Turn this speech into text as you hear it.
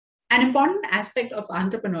An important aspect of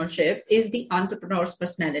entrepreneurship is the entrepreneur's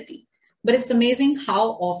personality, but it's amazing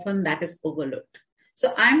how often that is overlooked.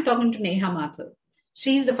 So I'm talking to Neha Mathur.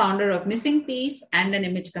 She's the founder of Missing Piece and an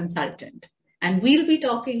image consultant. And we'll be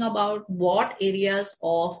talking about what areas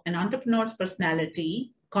of an entrepreneur's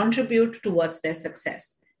personality contribute towards their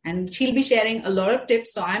success. And she'll be sharing a lot of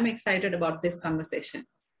tips. So I'm excited about this conversation.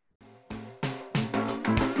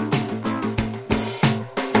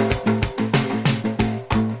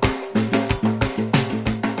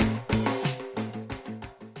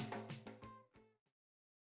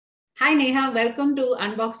 Hi, Neha. Welcome to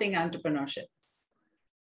Unboxing Entrepreneurship.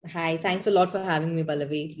 Hi, thanks a lot for having me,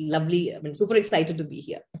 Pallavi. Lovely. Super excited to be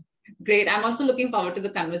here. Great. I'm also looking forward to the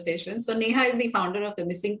conversation. So Neha is the founder of The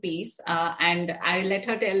Missing Piece, and I let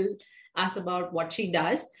her tell us about what she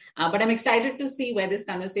does. But I'm excited to see where this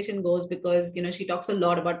conversation goes because, she talks a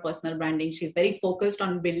lot about personal branding. She's very focused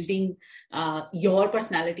on building your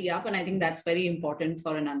personality up. And I think that's very important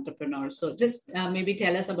for an entrepreneur. So just maybe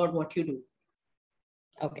tell us about what you do.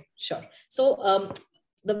 Okay, sure. So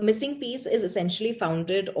the Missing Piece is essentially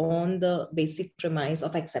founded on the basic premise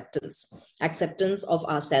of acceptance of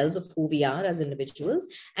ourselves, of who we are as individuals,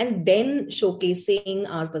 and then showcasing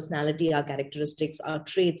our personality, our characteristics, our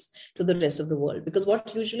traits to the rest of the world. Because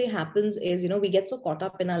what usually happens is, we get so caught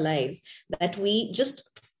up in our lives that we just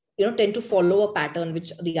tend to follow a pattern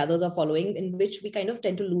which the others are following, in which we kind of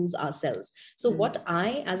tend to lose ourselves. So what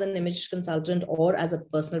I, as an image consultant or as a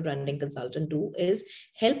personal branding consultant, do is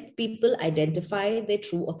help people identify their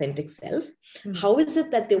true authentic self. How is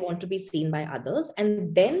it that they want to be seen by others?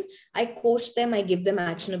 And then I coach them, I give them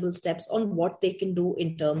actionable steps on what they can do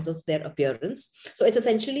in terms of their appearance. So it's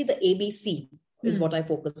essentially the ABC is what I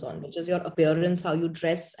focus on, which is your appearance, how you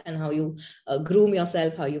dress and how you groom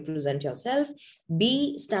yourself, how you present yourself.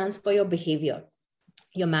 B stands for your behavior,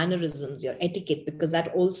 your mannerisms, your etiquette, because that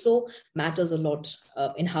also matters a lot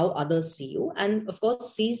in how others see you. And of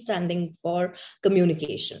course, C standing for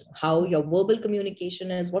communication, how your verbal communication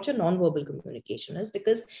is, what your non-verbal communication is,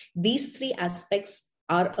 because these three aspects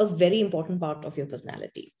are a very important part of your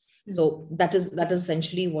personality. So that is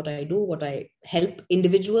essentially what I do, what I help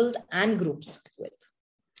individuals and groups with.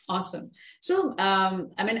 Awesome. So,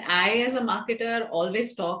 I as a marketer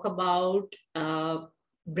always talk about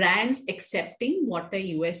brands accepting what their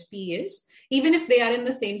USP is, even if they are in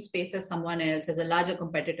the same space as someone else, as a larger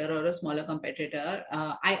competitor or a smaller competitor.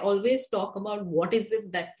 I always talk about what is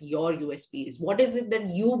it that your USP is, what is it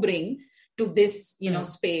that you bring to this,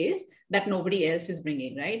 space that nobody else is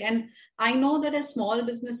bringing, right? And I know that as small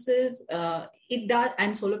businesses, it does,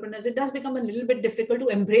 and solopreneurs, it does become a little bit difficult to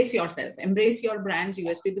embrace yourself, embrace your brand's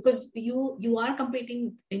USP, because you are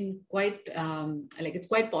competing in quite, it's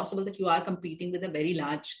quite possible that you are competing with a very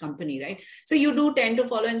large company, right? So you do tend to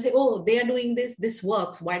follow and say, oh, they are doing this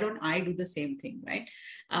works. Why don't I do the same thing, right?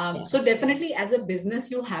 So definitely as a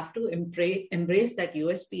business, you have to embrace that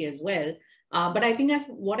USP as well. But I think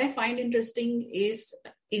what I find interesting is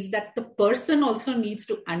that the person also needs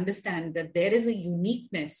to understand that there is a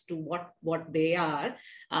uniqueness to what they are,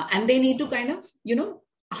 and they need to kind of,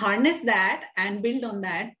 harness that and build on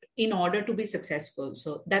that in order to be successful.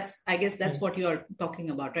 So that's what you're talking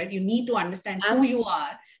about, right? You need to understand who you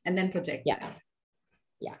are and then project that.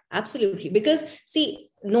 Yeah, absolutely. Because see,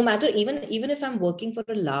 no matter, even if I'm working for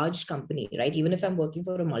a large company, right? Even if I'm working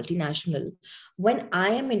for a multinational, when I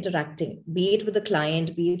am interacting, be it with a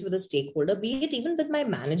client, be it with a stakeholder, be it even with my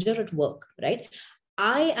manager at work, right?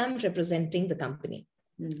 I am representing the company.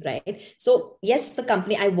 Right. So yes, the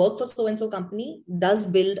company I work for, so-and-so company, does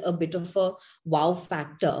build a bit of a wow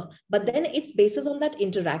factor, but then it's basis on that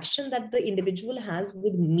interaction that the individual has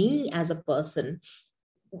with me as a person,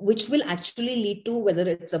 which will actually lead to whether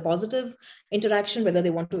it's a positive interaction, whether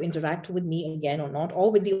they want to interact with me again or not,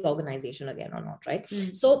 or with the organization again or not, right?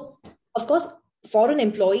 So, of course, for an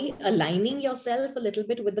employee, aligning yourself a little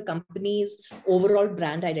bit with the company's overall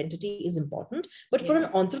brand identity is important. But for an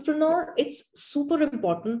entrepreneur, it's super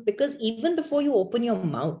important, because even before you open your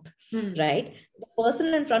mouth, right, the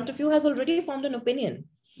person in front of you has already formed an opinion.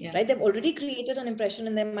 Right? They've already created an impression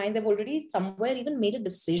in their mind. They've already somewhere even made a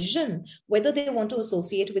decision whether they want to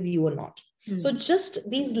associate with you or not. So just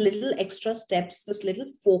these little extra steps, this little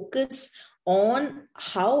focus on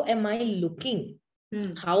how am I looking,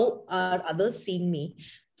 how are others seeing me,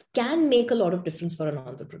 can make a lot of difference for an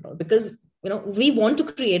entrepreneur, because we want to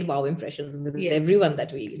create wow impressions with everyone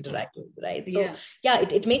that we interact with, right? So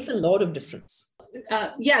it makes a lot of difference.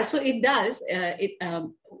 So it does.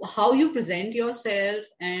 how you present yourself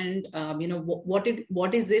and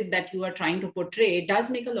what is it that you are trying to portray does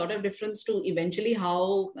make a lot of difference to eventually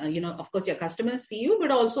how of course your customers see you,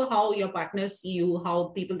 but also how your partners see you, how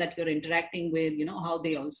people that you're interacting with, how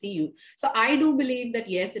they all see you. So I do believe that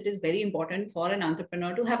yes, it is very important for an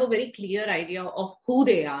entrepreneur to have a very clear idea of who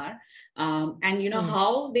they are, and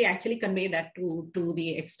how they actually convey that to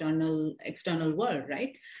the external world,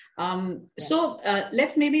 right? So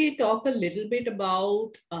let's maybe talk a little bit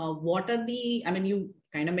about what are the, I mean, you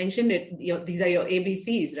kind of mentioned it, these are your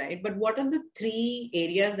ABCs, right? But what are the 3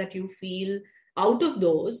 areas that you feel out of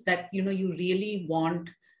those that, you really want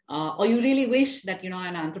or you really wish that,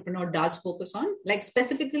 an entrepreneur does focus on? Like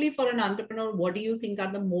specifically for an entrepreneur, what do you think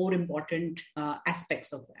are the more important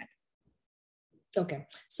aspects of that? Okay.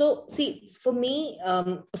 So see, for me,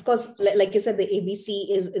 of course, like you said, the ABC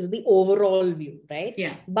is the overall view, right?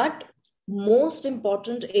 Yeah. But most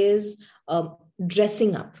important is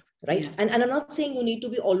dressing up, right? Yeah. And I'm not saying you need to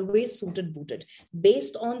be always suited booted.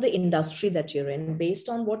 Based on the industry that you're in, based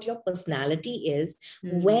on what your personality is,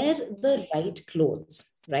 wear the right clothes.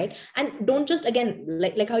 Right. And don't just, again,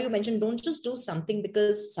 like how you mentioned, don't just do something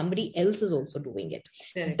because somebody else is also doing it.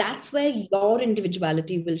 Correct. That's where your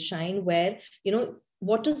individuality will shine, where,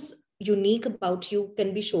 what is unique about you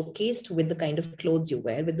can be showcased with the kind of clothes you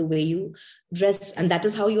wear, with the way you dress. And that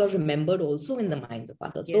is how you are remembered also in the minds of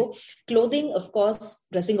others. Yes. So clothing, of course,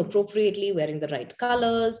 dressing appropriately, wearing the right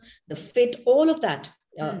colors, the fit, all of that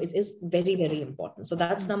is very, very important. So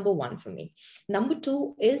that's number 1 for me. Number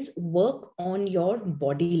 2 is work on your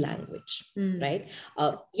body language, right?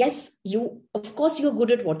 Yes, of course, you're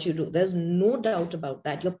good at what you do. There's no doubt about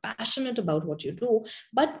that. You're passionate about what you do,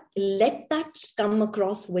 but let that come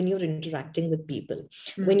across when you're interacting with people.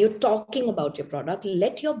 When you're talking about your product,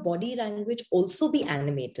 let your body language also be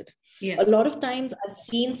animated. Yeah. A lot of times I've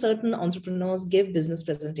seen certain entrepreneurs give business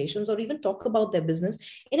presentations or even talk about their business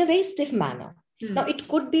in a very stiff manner. Now, it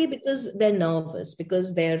could be because they're nervous,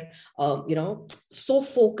 because they're, so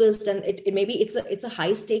focused, and it maybe it's a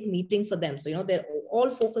high stake meeting for them. So, their all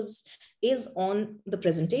focus is on the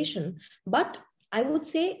presentation. But I would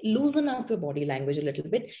say loosen up your body language a little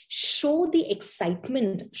bit, show the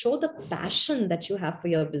excitement, show the passion that you have for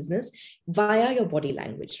your business via your body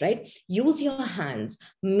language, right? Use your hands,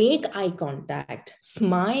 make eye contact,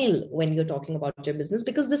 smile when you're talking about your business,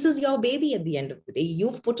 because this is your baby at the end of the day.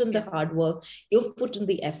 You've put in the hard work, you've put in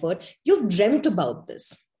the effort, you've dreamt about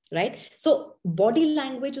this. Right. So body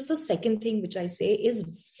language is the second thing, which I say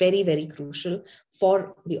is very, very crucial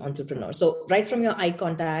for the entrepreneur. So right from your eye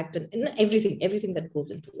contact and everything that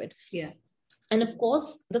goes into it. Yeah. And of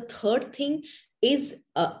course, the third thing is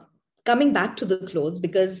coming back to the clothes,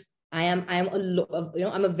 because I'm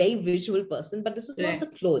a very visual person, but this is not the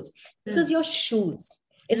clothes. This is your shoes.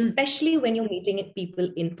 Especially when you're meeting people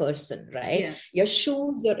in person, right? Yeah. Your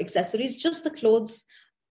shoes, your accessories, just the clothes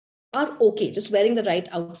are okay. Just wearing the right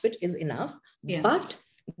outfit is enough. Yeah. But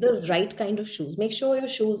the right kind of shoes. Make sure your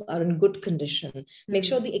shoes are in good condition. Make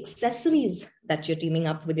sure the accessories that you're teaming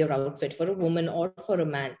up with your outfit for a woman or for a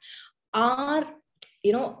man are,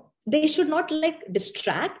 they should not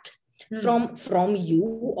distract from you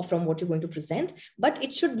or from what you're going to present, but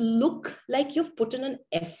it should look like you've put in an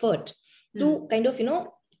effort to kind of,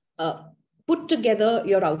 put together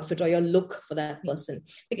your outfit or your look for that person.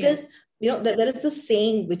 Because there is this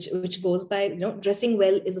saying which goes by, dressing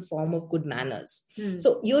well is a form of good manners.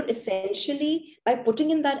 So you're essentially, by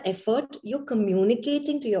putting in that effort, you're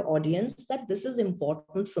communicating to your audience that this is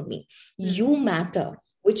important for me. You matter,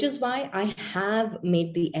 which is why I have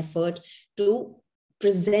made the effort to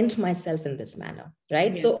present myself in this manner,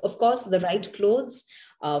 right? Yeah. So of course, the right clothes,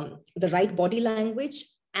 the right body language,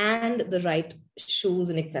 and the right shoes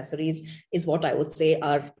and accessories is what I would say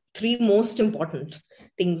are 3 most important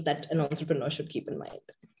things that an entrepreneur should keep in mind.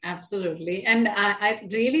 Absolutely. And I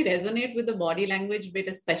really resonate with the body language bit,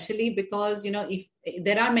 especially because, if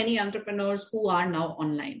there are many entrepreneurs who are now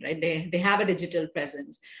online, right? They have a digital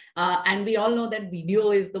presence. And we all know that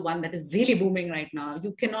video is the one that is really booming right now.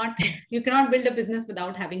 You cannot build a business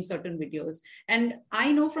without having certain videos. And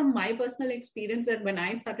I know from my personal experience that when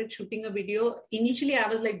I started shooting a video, initially I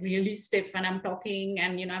was really stiff and I'm talking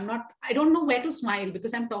and, I don't know where to smile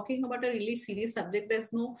because I'm talking about a really serious subject.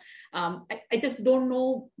 There's no, I just don't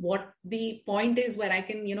know what the point is where I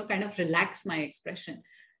can, kind of relax my expression.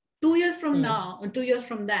 2 years from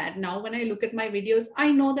that, now when I look at my videos,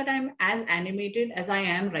 I know that I'm as animated as I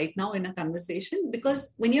am right now in a conversation,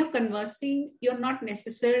 because when you're conversing, you're not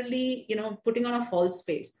necessarily, putting on a false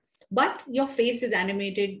face. but your face is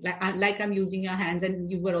animated, like I'm using your hands, and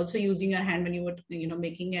you were also using your hand when you were,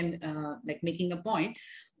 making making a point.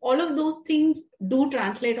 All of those things do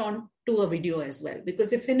translate on to a video as well,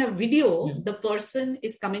 because if in a video the person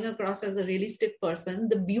is coming across as a realistic person,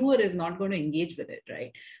 the viewer is not going to engage with it,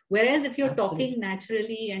 right? Whereas if you're talking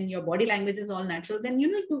naturally and your body language is all natural, then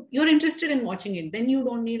you're interested in watching it. Then you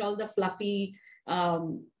don't need all the fluffy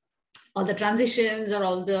all the transitions or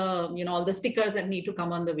all the all the stickers that need to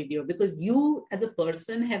come on the video, because you as a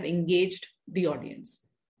person have engaged the audience.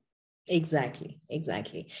 Exactly.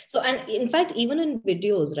 So, and in fact, even in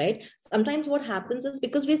videos, right, sometimes what happens is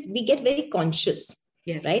because we get very conscious,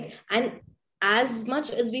 yes, right? And as much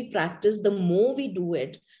as we practice, the more we do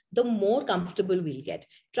it, the more comfortable we'll get.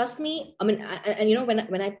 Trust me. I mean, and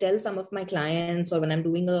when I tell some of my clients, or when I'm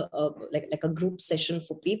doing a group session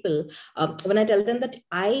for people, when I tell them that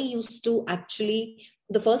I used to actually,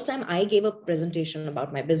 the first time I gave a presentation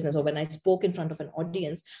about my business, or when I spoke in front of an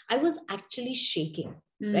audience, I was actually shaking.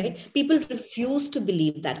 Right? People refuse to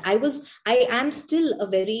believe that. I am still a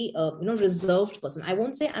very, reserved person. I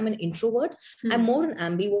won't say I'm an introvert. I'm more an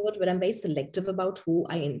ambivert, where I'm very selective about who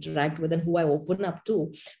I interact with and who I open up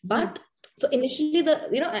to. But so initially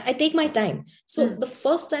I take my time. So the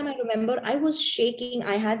first time I remember, I was shaking.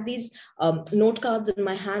 I had these note cards in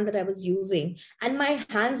my hand that I was using, and my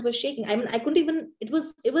hands were shaking. I mean, I couldn't even, it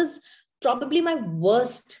was probably my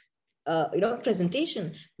worst,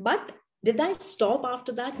 presentation. But did I stop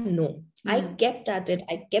after that? No. I kept at it.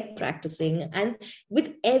 I kept practicing. And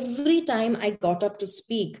with every time I got up to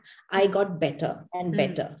speak, I got better and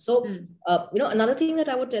better. So, another thing that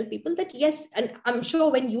I would tell people, that yes, and I'm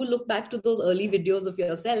sure when you look back to those early videos of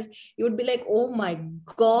yourself, you would be like, oh my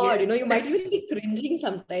God, yes. You might even be cringing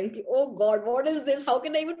sometimes. Oh God, what is this? How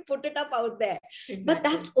can I even put it up out there? Exactly. But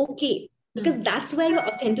that's okay. Because that's where your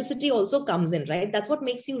authenticity also comes in, right? That's what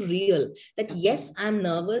makes you real. That yes, I'm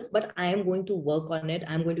nervous, but I am going to work on it.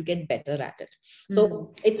 I'm going to get better at it.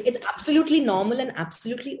 So it's absolutely normal and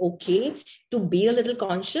absolutely okay to be a little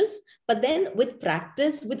conscious. But then with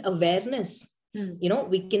practice, with awareness,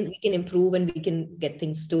 we can improve, and we can get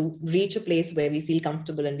things to reach a place where we feel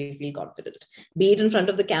comfortable and we feel confident, be it in front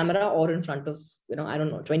of the camera or in front of,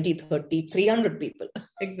 20, 30, 300 people.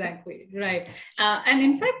 Exactly. Right. And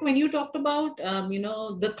in fact, when you talked about,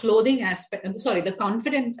 the clothing aspect, the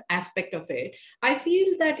confidence aspect of it, I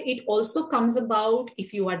feel that it also comes about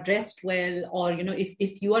if you are dressed well, or,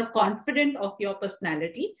 if you are confident of your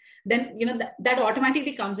personality, then, that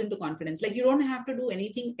automatically comes into confidence. Like, you don't have to do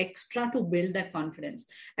anything extra to build that confidence.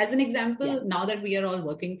 As an example, now that we are all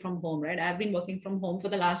working from home, right? I've been working from home for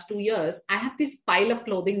the last 2 years. I have this pile of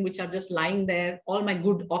clothing, which are just lying there, all my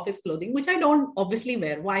good office clothing, which I don't obviously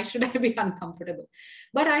wear. Why should I be uncomfortable?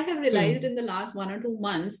 But I have realized in the last 1 or 2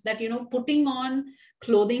 months that, putting on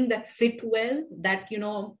clothing that fit well, that,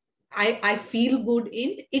 I feel good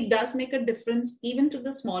in, it does make a difference, even to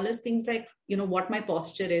the smallest things, like, what my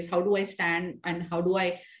posture is, how do I stand, and how do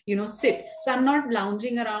I, sit. So I'm not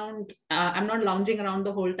lounging around. I'm not lounging around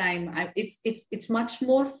the whole time. It's much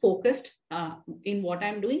more focused in what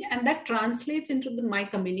I'm doing. And that translates into my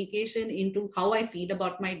communication, into how I feel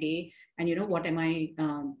about my day, and, what am I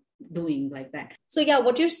doing, like that. So yeah,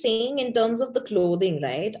 what you're saying in terms of the clothing,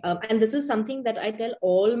 right? And this is something that I tell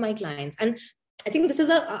all my clients. And I think this is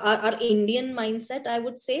our Indian mindset, I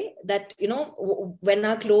would say, that, when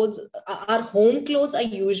our clothes, our home clothes are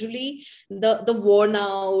usually the worn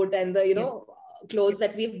out and the, Yes. clothes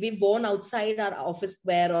that we've worn outside our office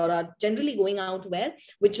wear, or are generally going out wear,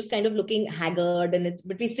 which is kind of looking haggard,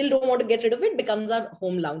 but we still don't want to get rid of it, becomes our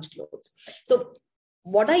home lounge clothes. So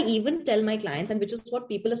what I even tell my clients, and which is what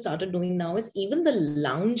people have started doing now, is even the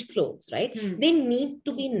lounge clothes, right? They need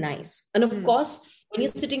to be nice. And of course, when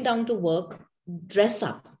you're sitting down to work, dress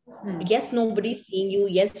up. Yes, nobody's seeing you.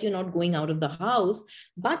 Yes, you're not going out of the house,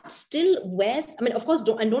 but still wear, of course,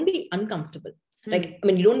 don't be uncomfortable. Like,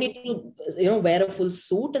 you don't need to, wear a full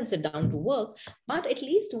suit and sit down to work, but at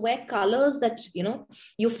least wear colors that,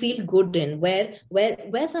 you feel good in.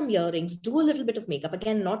 Wear some earrings, do a little bit of makeup.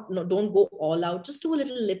 Again, don't go all out. Just do a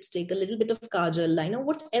little lipstick, a little bit of kajal, liner,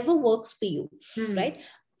 whatever works for you, right?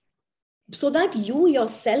 So that you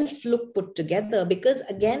yourself look put together. Because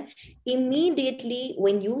again, immediately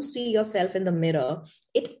when you see yourself in the mirror,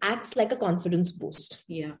 it acts like a confidence boost.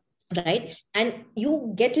 Yeah. Right. And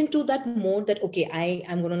you get into that mode that, okay, I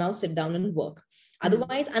am going to now sit down and work.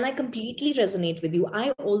 Otherwise, and I completely resonate with you.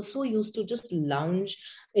 I also used to just lounge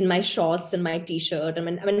in my shorts and my t-shirt. I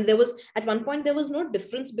mean, there was at one point there was no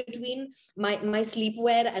difference between my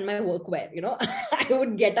sleepwear and my workwear. I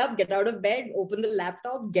would get up, get out of bed, open the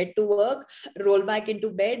laptop, get to work, roll back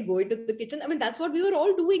into bed, go into the kitchen. I mean, that's what we were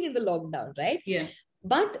all doing in the lockdown, right? Yeah.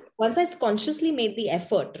 But once I consciously made the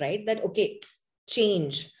effort, right, that okay,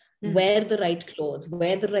 change. Wear the right clothes,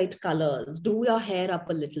 wear the right colors, do your hair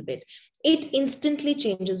up a little bit. It instantly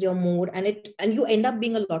changes your mood, and you end up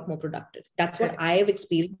being a lot more productive. That's what I have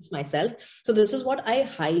experienced myself. So this is what I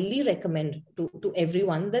highly recommend to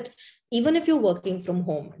everyone, that even if you're working from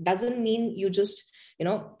home, doesn't mean you just,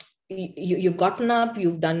 you've gotten up,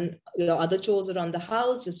 you've done your other chores around the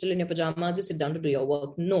house, you're still in your pajamas, you sit down to do your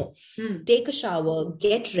work. No, take a shower,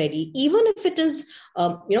 get ready, even if it is,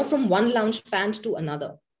 from one lounge pant to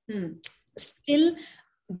another. Still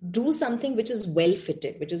do something which is well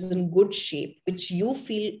fitted, which is in good shape, which you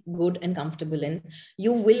feel good and comfortable in.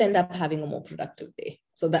 You will end up having a more productive day.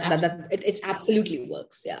 So it absolutely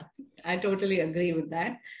works. Yeah, I totally agree with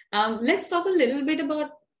that. Let's talk a little bit about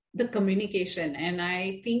the communication, and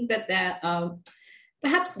I think that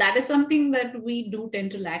perhaps that is something that we do tend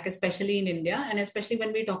to lack, especially in India, and especially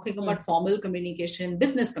when we're talking about formal communication,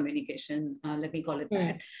 business communication, let me call it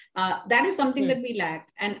that. That is something that we lack.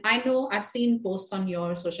 And I know I've seen posts on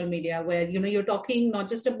your social media where, you're talking not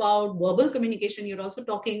just about verbal communication, you're also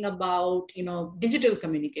talking about, digital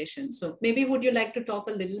communication. So maybe would you like to talk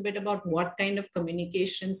a little bit about what kind of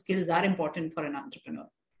communication skills are important for an entrepreneur?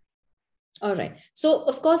 All right. So,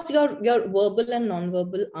 of course, your verbal and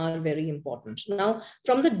non-verbal are very important. Now,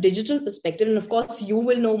 from the digital perspective, and of course, you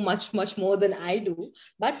will know much, much more than I do,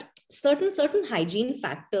 but certain hygiene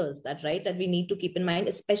factors that we need to keep in mind,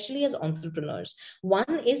 especially as entrepreneurs.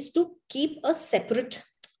 One is to keep a separate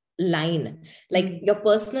line, like your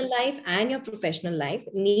personal life and your professional life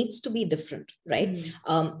needs to be different, right?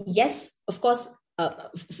 Yes, of course.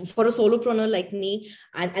 For a solopreneur like me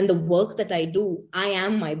and the work that I do, I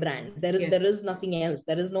am my brand. There is nothing else.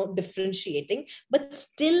 There is no differentiating, but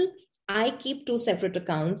still I keep two separate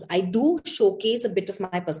accounts. I do showcase a bit of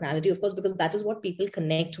my personality, of course, because that is what people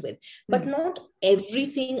connect with, but not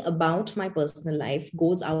everything about my personal life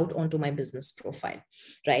goes out onto my business profile,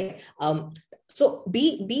 right? So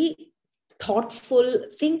be thoughtful,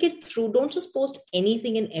 think it through. Don't just post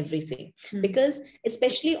anything and everything, because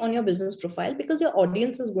especially on your business profile, because your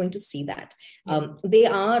audience is going to see that. They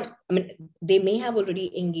may have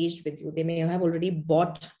already engaged with you. They may have already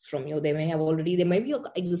bought from you. They may be your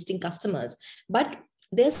existing customers, but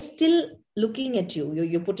they're still looking at you.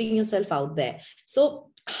 You're putting yourself out there. So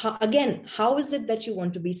again, how is it that you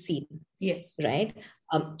want to be seen? Yes. Right.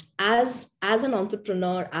 As an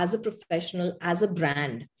entrepreneur, as a professional, as a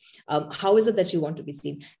brand, how is it that you want to be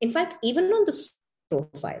seen? In fact, even on the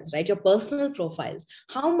profiles, right? Your personal profiles,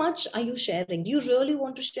 how much are you sharing? Do you really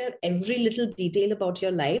want to share every little detail about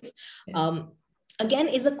your life? Yeah. Again,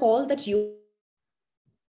 is a call that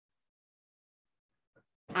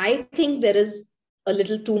I think there is a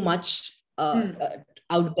little too much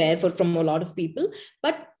out there from a lot of people,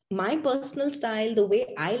 but my personal style, the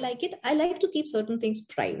way I like it, I like to keep certain things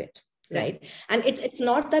private. Right. And it's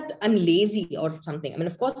not that I'm lazy or something. I mean,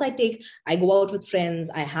 of course, I go out with friends,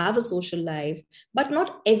 I have a social life, but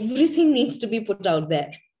not everything needs to be put out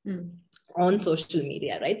there on social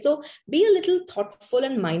media. Right. So be a little thoughtful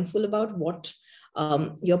and mindful about what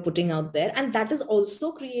you're putting out there. And that is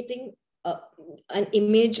also creating an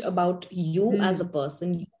image about you as a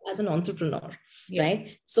person, you as an entrepreneur. Yeah.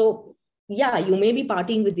 Right. So, yeah, you may be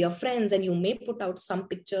partying with your friends and you may put out some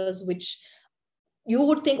pictures which you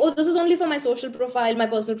would think, oh, this is only for my social profile, my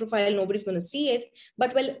personal profile, nobody's going to see it.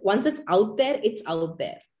 But well, once it's out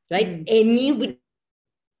there, right? Anybody.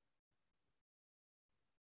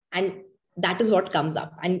 And that is what comes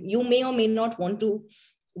up. And you may or may not want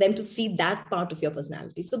them to see that part of your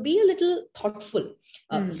personality. So be a little thoughtful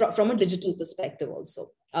from a digital perspective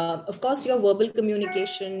also. Of course, your verbal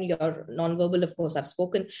communication, your non-verbal, of course, I've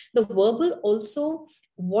spoken. The verbal also,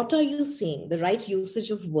 what are you saying? The right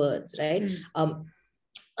usage of words, right?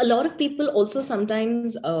 A lot of people also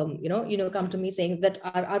sometimes, come to me saying that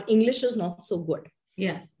our English is not so good.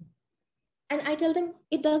 Yeah. And I tell them,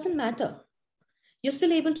 it doesn't matter. You're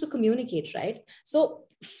still able to communicate, right? So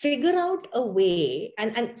figure out a way,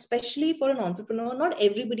 and especially for an entrepreneur, not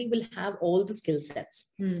everybody will have all the skill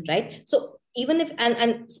sets, right? So even if,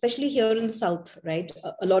 and especially here in the South, right,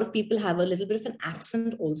 a lot of people have a little bit of an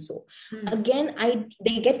accent also. Again,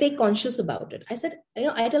 they get very conscious about it. I said,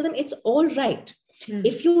 I tell them it's all right.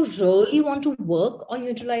 If you really want to work on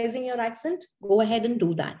neutralizing your accent, go ahead and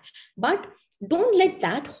do that. But don't let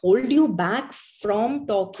that hold you back from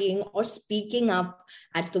talking or speaking up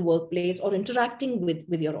at the workplace or interacting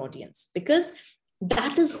with your audience, because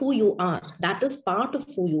that is who you are. That is part of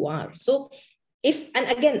who you are. So and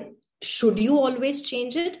again, should you always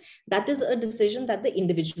change it? That is a decision that the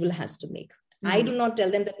individual has to make. I do not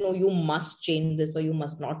tell them that, no, you must change this or you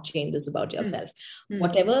must not change this about yourself.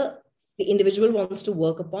 Whatever the individual wants to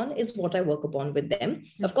work upon is what I work upon with them.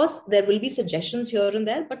 Of course, there will be suggestions here and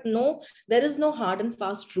there, but no, there is no hard and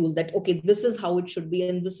fast rule that, okay, this is how it should be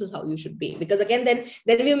and this is how you should be. Because again, then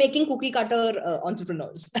we're making cookie cutter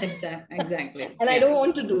entrepreneurs. Exactly. And I don't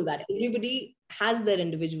want to do that. Everybody has their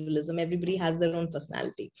individualism. Everybody has their own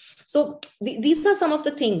personality. So these are some of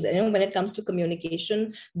the things, when it comes to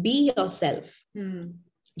communication, be yourself.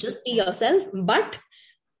 Just be yourself, but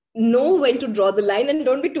know when to draw the line and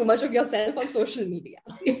don't be too much of yourself on social media.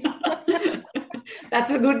 That's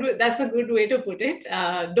a good way to put it.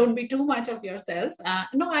 Don't be too much of yourself.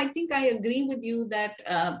 No, I think I agree with you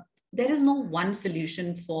that there is no one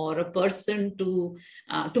solution for a person to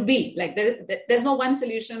be like. There's no one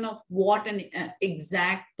solution of what an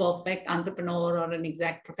exact perfect entrepreneur or an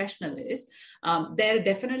exact professional is. There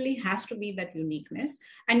definitely has to be that uniqueness,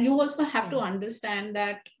 and you also have to understand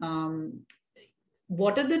that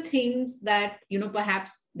what are the things that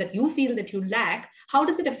perhaps that you feel that you lack. How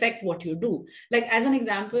does it affect what you do? Like, as an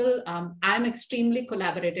example, I'm extremely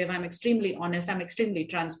collaborative, I'm extremely honest, I'm extremely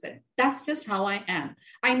transparent. That's just how I am.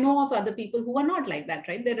 I know of other people who are not like that,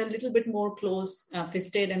 right? They're a little bit more close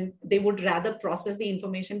fisted, and they would rather process the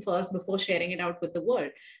information first before sharing it out with the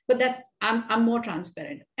world. But I'm more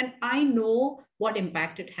transparent, and I know what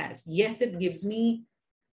impact it has. Yes, it gives me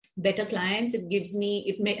better clients, helps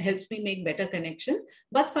me make better connections,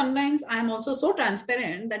 but sometimes I'm also so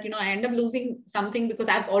transparent that I end up losing something because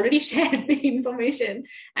I've already shared the information,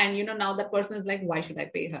 and now that person is like, why should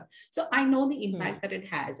I pay her? So I know the impact that it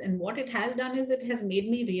has, and what it has done is it has made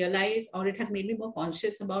me realize, or it has made me more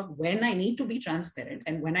conscious about when I need to be transparent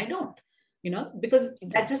and when I don't, because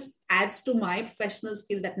that just adds to my professional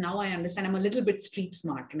skill, that now I understand I'm a little bit street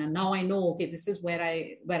smart, and now I know, okay, this is where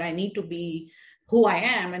I need to be who I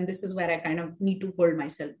am, and this is where I kind of need to hold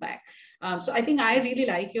myself back. So I think I really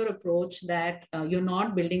like your approach that you're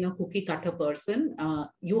not building a cookie cutter person.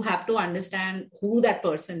 You have to understand who that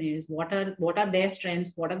person is, what are their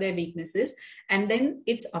strengths, what are their weaknesses, and then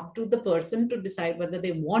it's up to the person to decide whether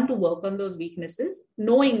they want to work on those weaknesses,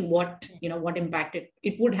 knowing what impact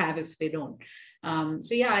it would have if they don't.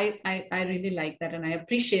 So yeah, I really like that, and I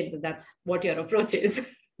appreciate that that's what your approach is.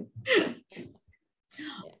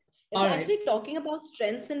 So actually, talking about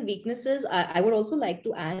strengths and weaknesses, I would also like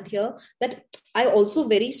to add here that I also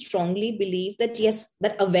very strongly believe that, yes,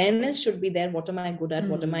 that awareness should be there. What am I good at?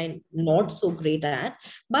 What am I not so great at?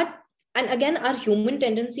 And again, our human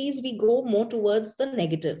tendencies, we go more towards the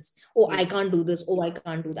negatives. Oh, yes. I can't do this. Oh, I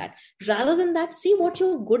can't do that. Rather than that, see what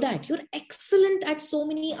you're good at. You're excellent at so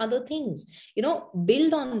many other things.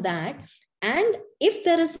 Build on that. And if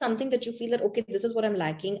there is something that you feel that, okay, this is what I'm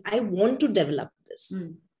lacking, I want to develop this.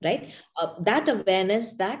 Right? That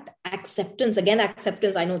awareness, that acceptance,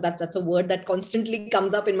 I know that's a word that constantly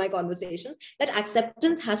comes up in my conversation, that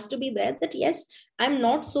acceptance has to be there, that yes, I'm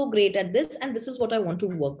not so great at this, and this is what I want to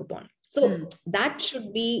work upon. So that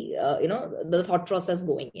should be, the thought process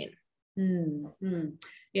going in.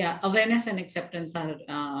 Yeah, awareness and acceptance are,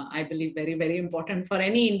 I believe, very, very important for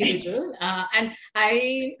any individual. And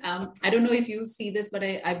I don't know if you see this, but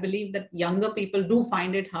I believe that younger people do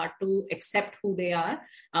find it hard to accept who they are.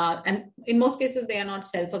 And in most cases, they are not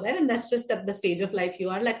self-aware. And that's just at the stage of life you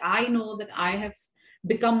are. Like, I know that I have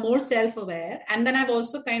become more self-aware, and then I've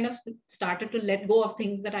also kind of started to let go of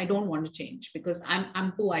things that I don't want to change, because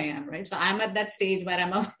I'm who I am, right? So I'm at that stage where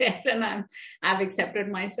I'm aware and I've accepted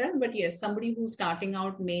myself. But yes, somebody who's starting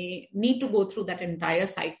out may need to go through that entire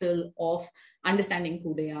cycle of understanding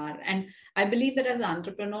who they are. And I believe that as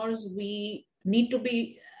entrepreneurs, we need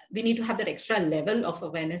to have that extra level of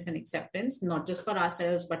awareness and acceptance, not just for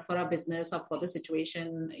ourselves, but for our business or for the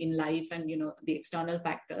situation in life and, the external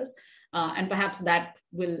factors. And perhaps that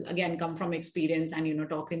will again come from experience and,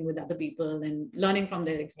 talking with other people and learning from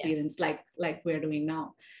their experience, like we're doing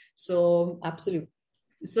now. So absolutely.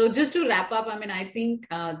 So just to wrap up, I think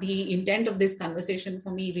the intent of this conversation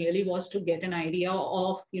for me really was to get an idea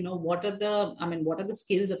of, what are the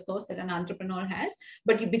skills, of course, that an entrepreneur has.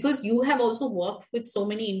 But because you have also worked with so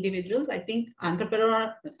many individuals, I think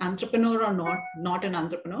entrepreneur or not an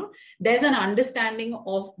entrepreneur, there's an understanding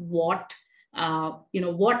of what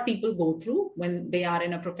people go through when they are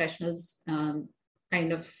in a professional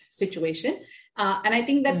kind of situation. And I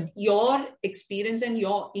think that your experience and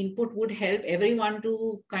your input would help everyone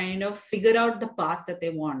to kind of figure out the path that they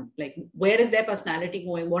want. Like, where is their personality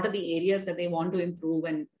going? What are the areas that they want to improve?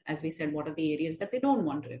 And as we said, what are the areas that they don't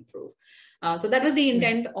want to improve? So that was the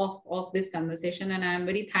intent of this conversation. And I'm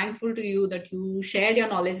very thankful to you that you shared your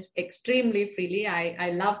knowledge extremely freely.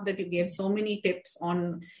 I love that you gave so many tips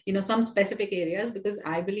on, some specific areas, because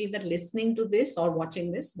I believe that listening to this or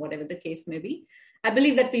watching this, whatever the case may be, I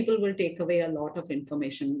believe that people will take away a lot of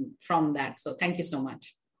information from that. So thank you so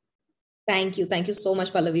much. Thank you. Thank you so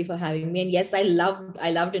much, Pallavi, for having me. And yes, I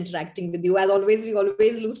loved interacting with you. As always, we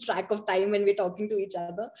always lose track of time when we're talking to each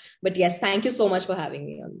other. But yes, thank you so much for having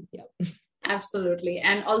me on. Yeah. Absolutely.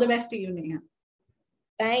 And all the best to you, Neha.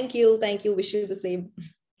 Thank you. Thank you. Wish you the same.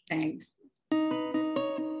 Thanks.